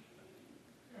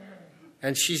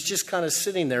 And she's just kind of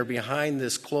sitting there behind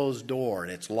this closed door,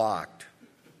 and it's locked.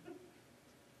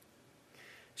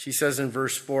 She says in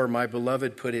verse 4, my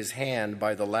beloved put his hand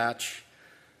by the latch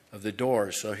of the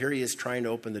door. So here he is trying to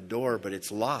open the door, but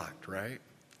it's locked, right?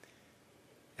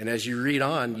 And as you read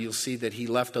on, you'll see that he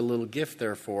left a little gift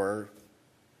there for her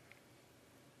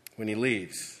when he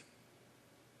leaves.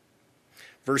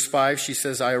 Verse 5, she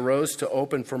says, I arose to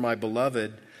open for my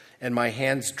beloved, and my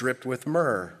hands dripped with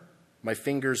myrrh, my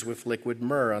fingers with liquid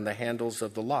myrrh on the handles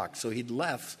of the lock. So he'd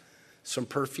left some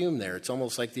perfume there. It's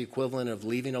almost like the equivalent of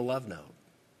leaving a love note.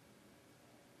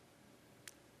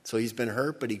 So he's been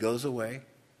hurt, but he goes away.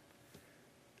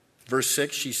 Verse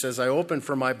 6, she says, I opened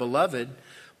for my beloved,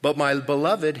 but my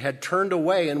beloved had turned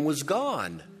away and was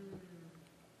gone.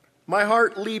 My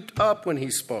heart leaped up when he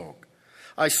spoke.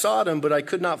 I sought him, but I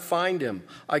could not find him.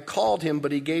 I called him,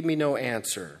 but he gave me no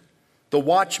answer. The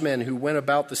watchmen who went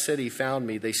about the city found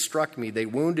me. They struck me. They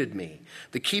wounded me.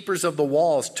 The keepers of the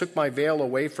walls took my veil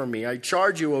away from me. I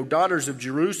charge you, O daughters of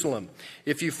Jerusalem,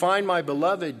 if you find my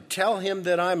beloved, tell him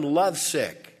that I'm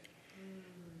lovesick.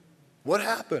 What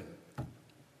happened?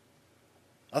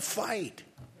 A fight.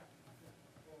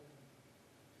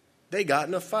 They got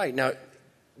in a fight. Now,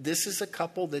 this is a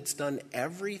couple that's done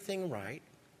everything right.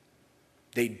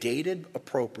 They dated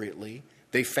appropriately.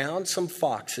 They found some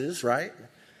foxes, right?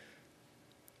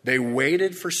 They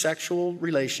waited for sexual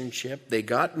relationship. They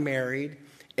got married.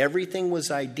 Everything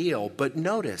was ideal. But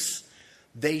notice,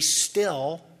 they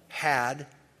still had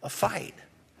a fight.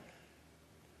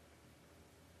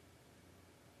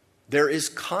 There is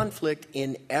conflict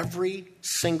in every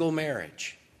single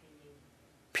marriage.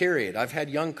 Period. I've had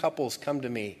young couples come to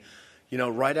me,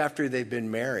 right after they've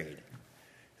been married.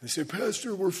 They say,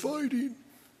 Pastor, we're fighting.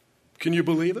 Can you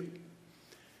believe it?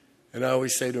 And I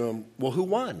always say to them, well, who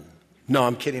won? No,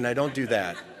 I'm kidding. I don't do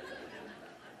that.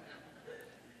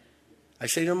 I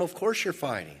say to them, of course you're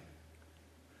fighting.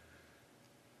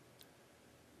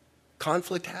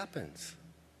 Conflict happens.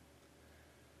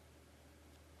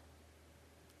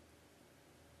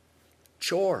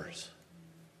 Chores.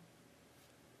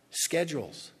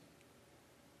 Schedules.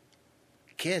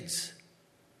 Kids.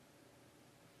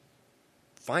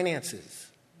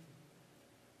 Finances.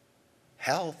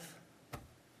 Health.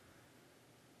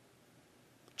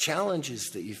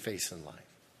 Challenges that you face in life.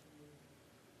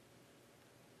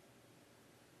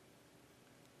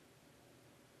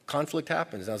 Conflict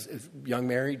happens. Now, if young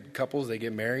married couples, they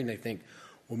get married and they think,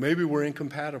 well, maybe we're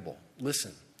incompatible.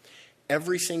 Listen,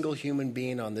 every single human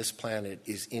being on this planet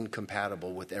is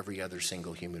incompatible with every other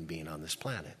single human being on this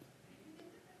planet.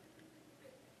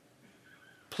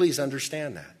 Please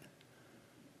understand that.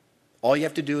 All you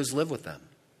have to do is live with them.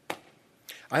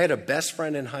 I had a best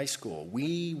friend in high school.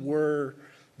 We were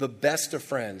the best of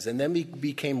friends, and then we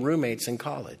became roommates in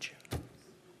college.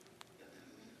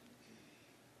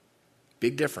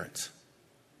 Big difference.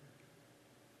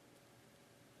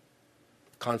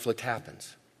 Conflict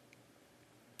happens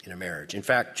in a marriage. In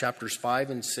fact, chapters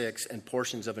 5 and 6 and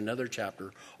portions of another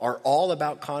chapter are all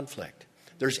about conflict.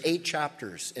 There's 8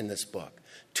 chapters in this book.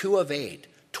 2 of 8.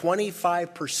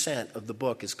 25% of the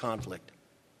book is conflict.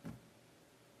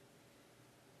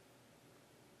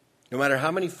 No matter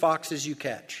how many foxes you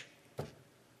catch,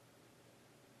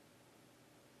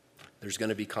 there's going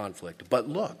to be conflict. But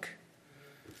look,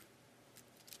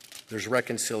 there's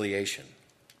reconciliation.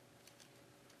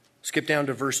 Skip down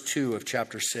to verse 2 of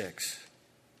chapter 6.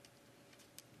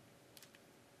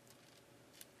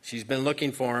 She's been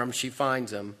looking for him. She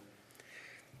finds him.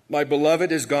 My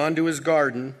beloved has gone to his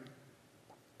garden,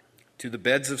 to the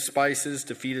beds of spices,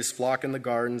 to feed his flock in the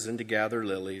gardens and to gather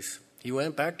lilies. He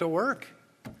went back to work.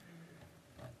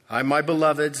 I'm my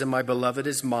beloved's, and my beloved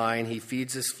is mine. He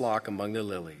feeds his flock among the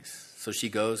lilies. So she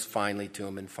goes finally to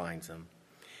him and finds him.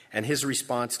 And his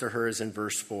response to her is in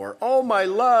verse 4. Oh, my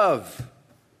love,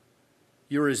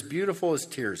 you're as beautiful as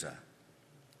Tirzah,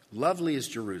 lovely as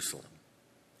Jerusalem,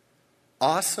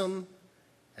 awesome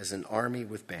as an army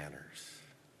with banners.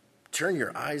 Turn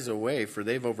your eyes away, for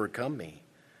they've overcome me.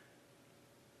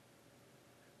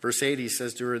 Verse 8, he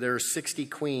says to her, there are 60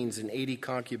 queens and 80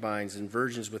 concubines and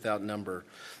virgins without number.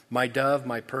 My dove,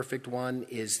 my perfect one,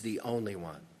 is the only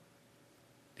one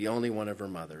of her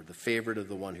mother, the favorite of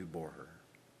the one who bore her.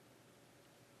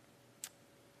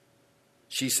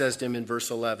 She says to him in verse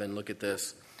 11, look at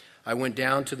this. I went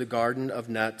down to the garden of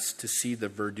nuts to see the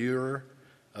verdure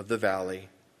of the valley,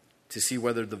 to see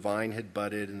whether the vine had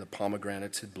budded and the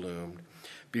pomegranates had bloomed.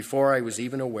 Before I was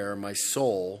even aware, my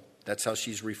soul, that's how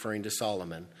she's referring to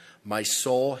Solomon, my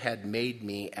soul had made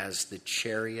me as the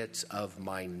chariots of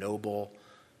my noble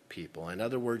people. In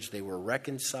other words, they were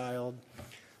reconciled.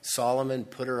 Solomon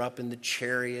put her up in the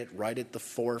chariot right at the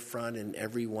forefront, and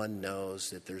everyone knows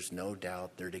that there's no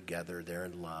doubt they're together, they're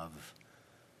in love.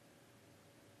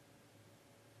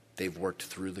 They've worked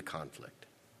through the conflict.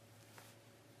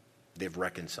 They've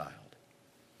reconciled.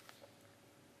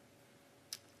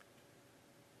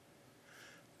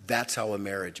 That's how a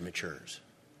marriage matures.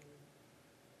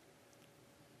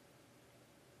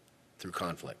 Through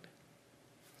conflict.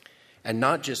 And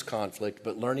not just conflict,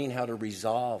 but learning how to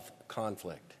resolve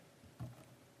conflict.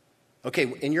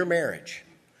 Okay, in your marriage,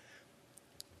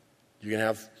 You're going to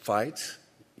have fights.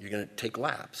 You're going to take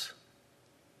laps.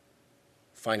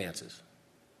 Finances.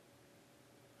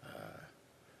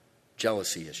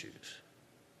 Jealousy issues.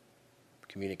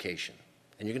 Communication.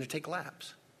 And you're going to take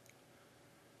laps.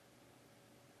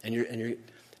 And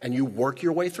you work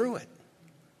your way through it.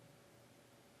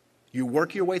 You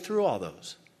work your way through all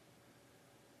those.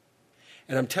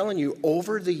 And I'm telling you,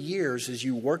 over the years, as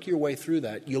you work your way through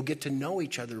that, you'll get to know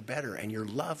each other better, and your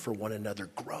love for one another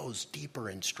grows deeper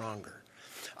and stronger.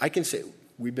 I can say,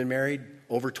 we've been married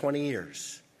over 20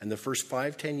 years, and the first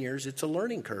 5-10 years, it's a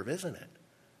learning curve, isn't it?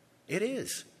 It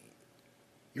is.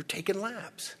 You're taking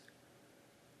laps.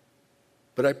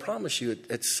 But I promise you,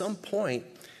 at some point,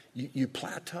 you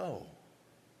plateau.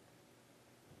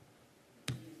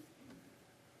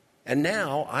 And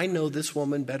now I know this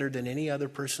woman better than any other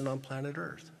person on planet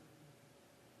Earth.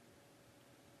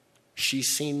 She's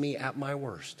seen me at my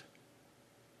worst.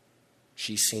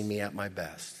 She's seen me at my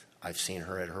best. I've seen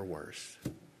her at her worst.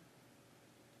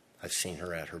 I've seen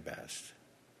her at her best.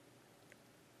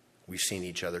 We've seen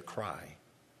each other cry.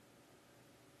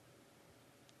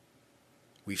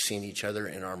 We've seen each other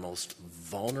in our most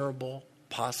vulnerable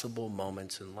possible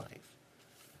moments in life.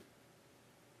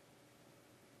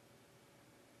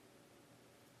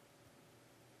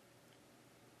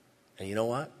 And you know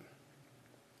what?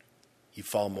 You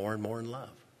fall more and more in love.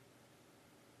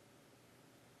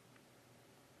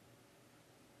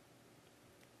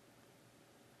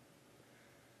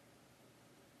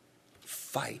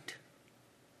 Fight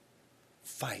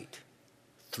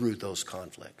through those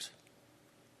conflicts.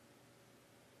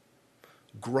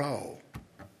 Grow.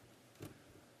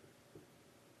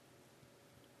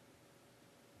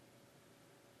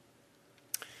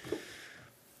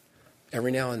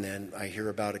 Every now and then I hear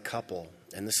about a couple,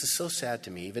 and this is so sad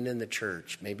to me, even in the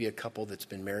church, maybe a couple that's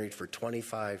been married for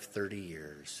 25, 30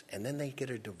 years, and then they get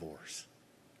a divorce.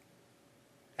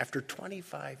 After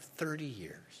 25, 30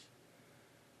 years.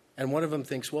 And one of them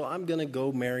thinks, well, I'm going to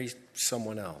go marry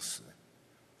someone else.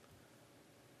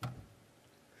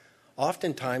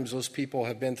 Oftentimes, those people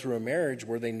have been through a marriage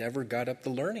where they never got up the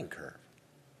learning curve.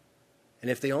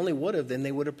 And if they only would have, then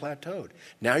they would have plateaued.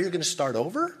 Now you're going to start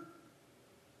over?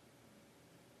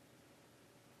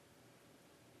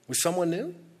 With someone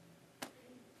new?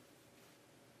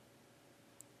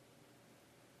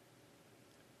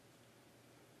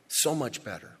 So much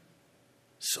better.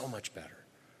 So much better.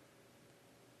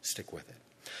 Stick with it.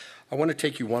 I want to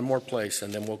take you one more place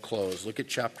and then we'll close. Look at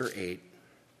chapter 8.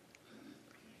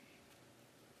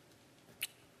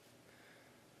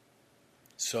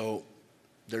 So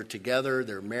they're together,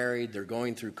 they're married, they're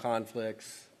going through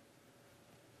conflicts.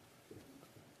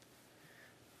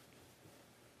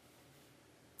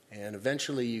 And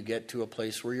eventually you get to a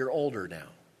place where you're older now.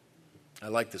 I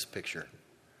like this picture.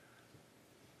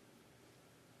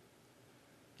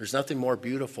 There's nothing more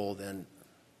beautiful than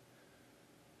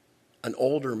an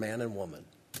older man and woman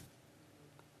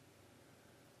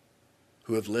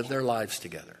who have lived their lives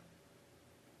together.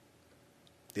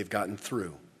 They've gotten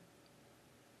through.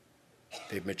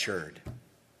 They've matured.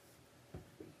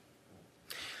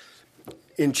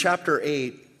 In chapter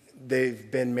 8,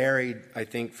 they've been married, I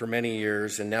think, for many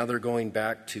years, and now they're going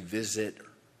back to visit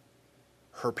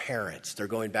her parents. They're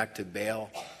going back to Baal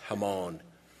Hamon.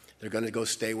 They're going to go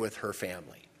stay with her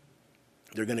family.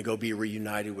 They're going to go be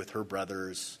reunited with her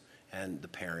brothers and the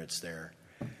parents there.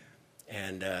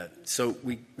 And so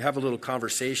we have a little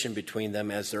conversation between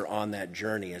them as they're on that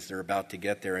journey, as they're about to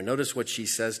get there. And notice what she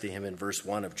says to him in verse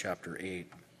 1 of chapter 8.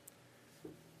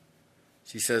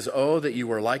 She says, "Oh, that you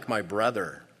were like my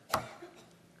brother,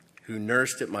 who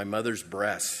nursed at my mother's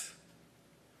breasts.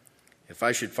 If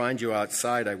I should find you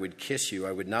outside, I would kiss you.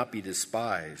 I would not be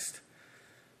despised.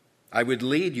 I would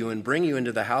lead you and bring you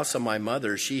into the house of my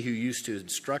mother, she who used to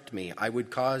instruct me. I would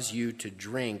cause you to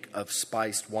drink of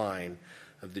spiced wine,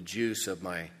 of the juice of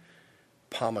my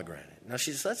pomegranate." Now,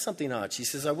 she says, that's something odd. She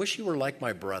says, "I wish you were like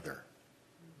my brother."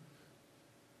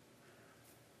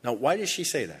 Now, why does she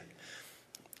say that?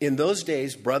 In those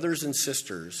days, brothers and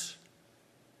sisters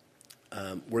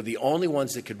were the only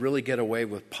ones that could really get away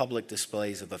with public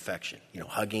displays of affection. You know,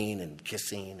 hugging and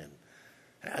kissing. And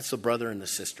that's the brother and the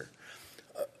sister.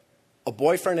 A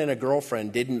boyfriend and a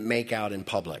girlfriend didn't make out in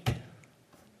public.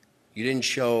 You didn't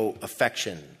show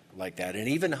affection like that. And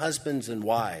even husbands and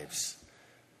wives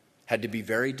had to be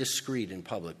very discreet in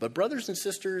public. But brothers and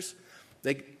sisters,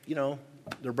 they're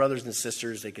brothers and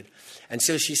sisters. They could. And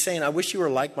so she's saying, I wish you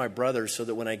were like my brother so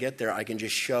that when I get there, I can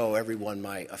just show everyone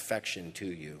my affection to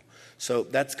you. So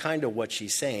that's kind of what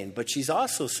she's saying. But she's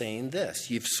also saying this: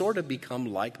 you've sort of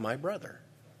become like my brother.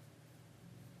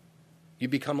 You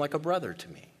become like a brother to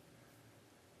me.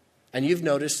 And you've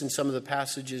noticed in some of the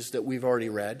passages that we've already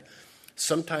read,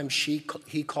 sometimes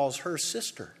he calls her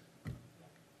sister.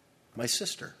 My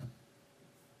sister.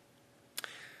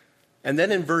 And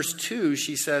then in verse 2,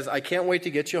 she says, I can't wait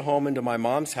to get you home into my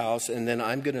mom's house, and then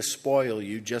I'm going to spoil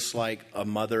you just like a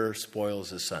mother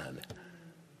spoils a son.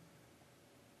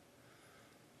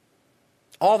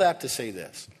 All that to say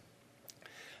this.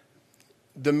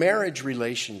 The marriage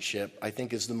relationship, I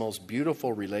think, is the most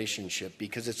beautiful relationship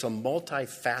because it's a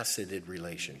multifaceted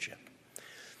relationship.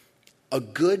 A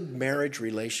good marriage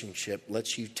relationship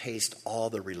lets you taste all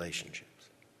the relationships,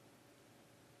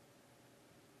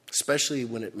 especially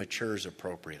when it matures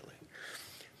appropriately.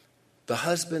 The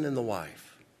husband and the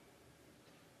wife,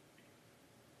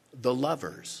 the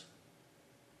lovers,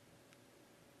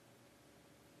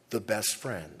 the best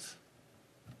friends,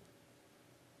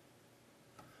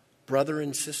 brother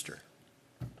and sister.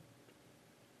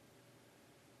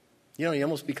 You know, you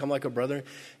almost become like a brother.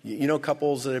 You know,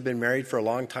 couples that have been married for a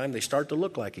long time, they start to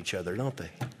look like each other, don't they?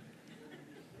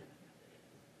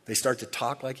 They start to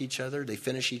talk like each other. They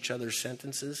finish each other's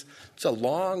sentences. It's a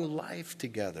long life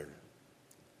together.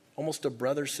 Almost a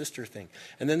brother-sister thing.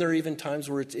 And then there are even times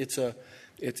where it's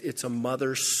a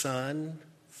mother-son,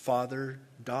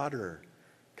 father-daughter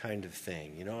kind of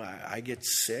thing. You know, I get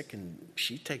sick and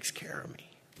she takes care of me.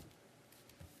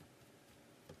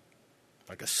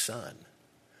 Like a son.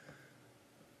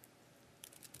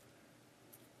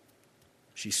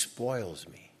 She spoils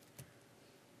me.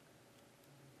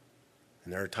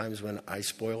 And there are times when I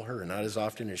spoil her, not as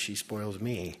often as she spoils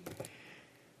me.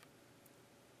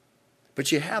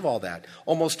 But you have all that.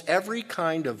 Almost every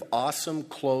kind of awesome,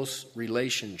 close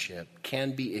relationship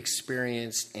can be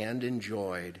experienced and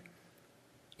enjoyed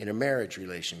in a marriage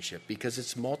relationship because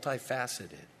it's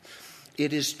multifaceted.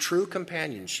 It is true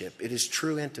companionship. It is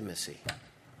true intimacy.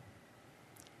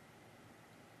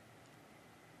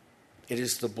 It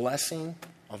is the blessing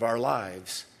of our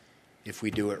lives if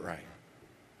we do it right.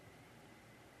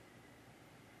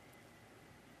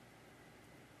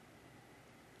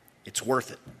 It's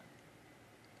worth it.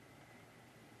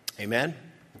 Amen?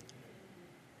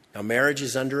 Now, marriage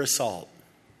is under assault.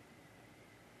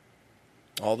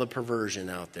 All the perversion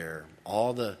out there,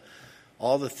 all the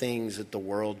things that the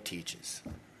world teaches.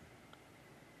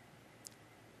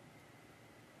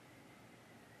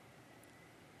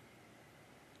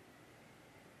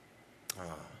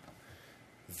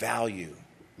 Value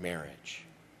marriage.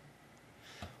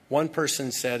 One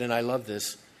person said, and I love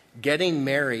this, getting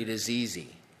married is easy.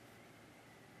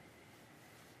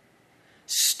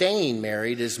 Staying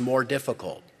married is more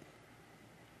difficult.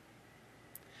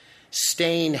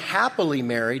 Staying happily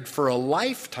married for a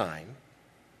lifetime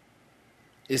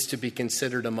is to be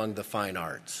considered among the fine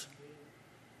arts.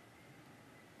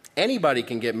 Anybody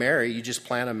can get married. You just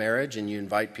plan a marriage and you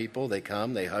invite people. They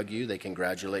come, they hug you, they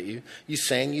congratulate you. You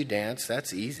sing, you dance.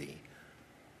 That's easy.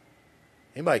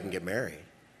 Anybody can get married.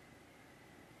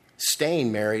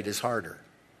 Staying married is harder.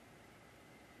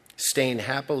 Staying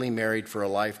happily married for a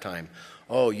lifetime.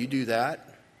 Oh, you do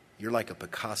that? You're like a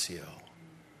Picasso.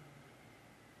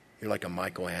 You're like a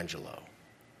Michelangelo.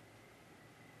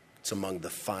 It's among the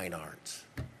fine arts.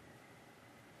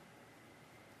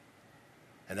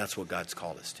 And that's what God's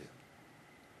called us to.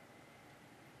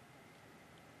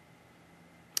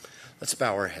 Let's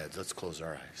bow our heads. Let's close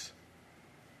our eyes.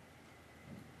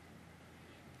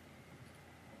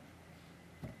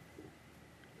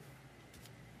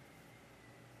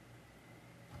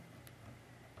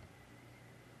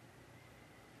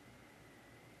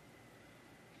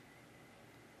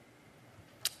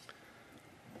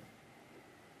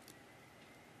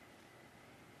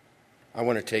 I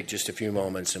want to take just a few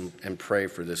moments and pray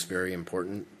for this very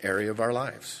important area of our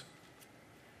lives.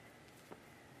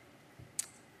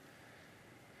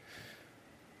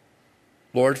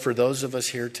 Lord, for those of us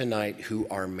here tonight who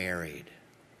are married,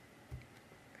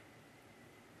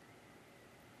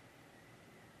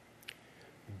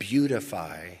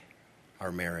 beautify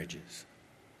our marriages.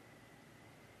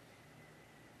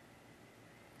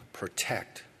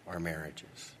 Protect our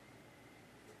marriages.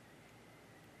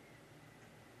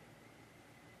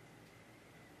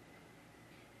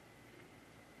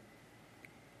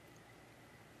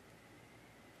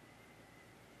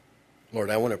 Lord,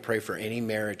 I want to pray for any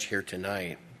marriage here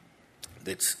tonight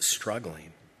that's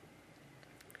struggling.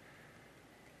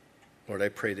 Lord, I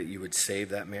pray that you would save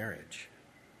that marriage.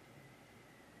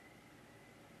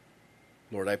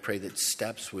 Lord, I pray that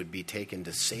steps would be taken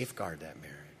to safeguard that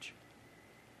marriage.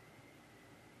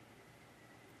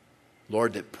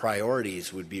 Lord, that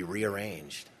priorities would be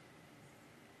rearranged.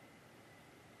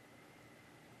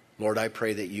 Lord, I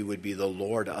pray that you would be the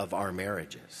Lord of our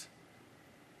marriages.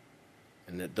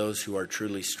 And that those who are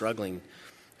truly struggling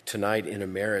tonight in a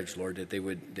marriage, Lord, that they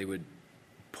would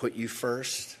put you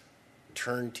first,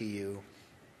 turn to you,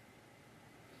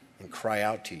 and cry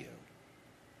out to you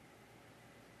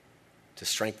to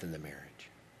strengthen the marriage.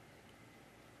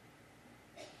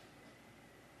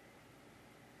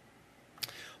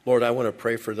 Lord, I want to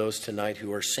pray for those tonight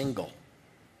who are single.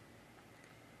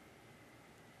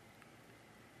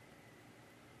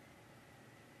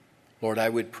 Lord, I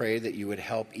would pray that you would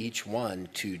help each one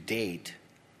to date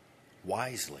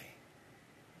wisely,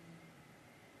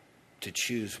 to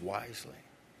choose wisely.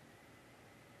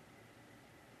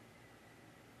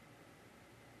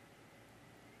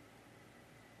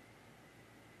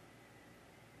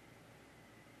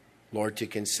 Lord, to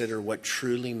consider what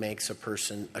truly makes a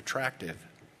person attractive.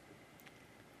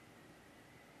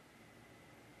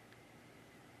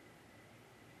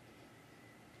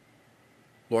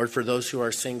 Lord, for those who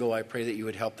are single, I pray that you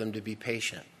would help them to be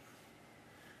patient.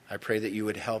 I pray that you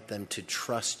would help them to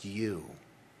trust you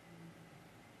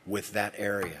with that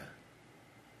area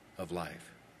of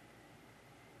life.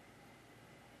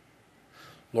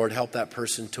 Lord, help that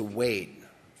person to wait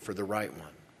for the right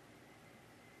one,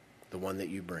 the one that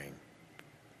you bring.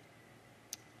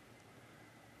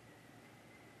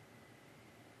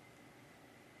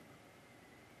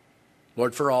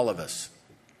 Lord, for all of us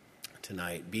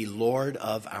tonight, be Lord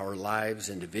of our lives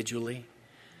individually,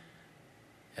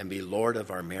 and be Lord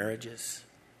of our marriages,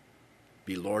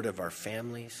 be Lord of our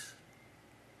families.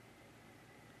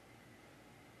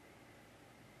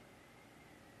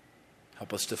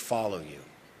 Help us to follow you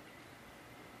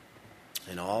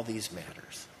in all these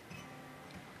matters.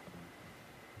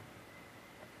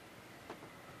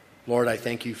 Lord, I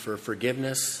thank you for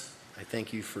forgiveness. I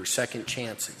thank you for second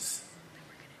chances.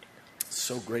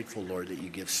 So grateful, Lord, that you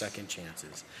give second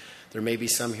chances. There may be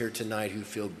some here tonight who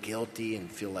feel guilty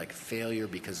and feel like failure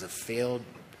because of failed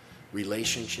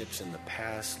relationships in the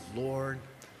past. Lord,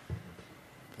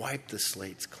 wipe the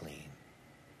slates clean.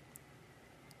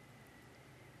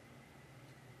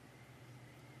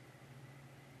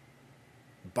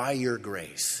 By your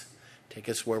grace, take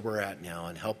us where we're at now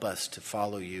and help us to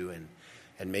follow you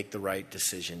and make the right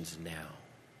decisions now.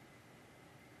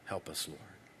 Help us, Lord.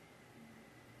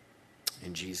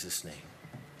 In Jesus' name,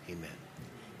 amen.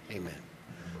 Amen.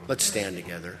 Let's stand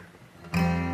together.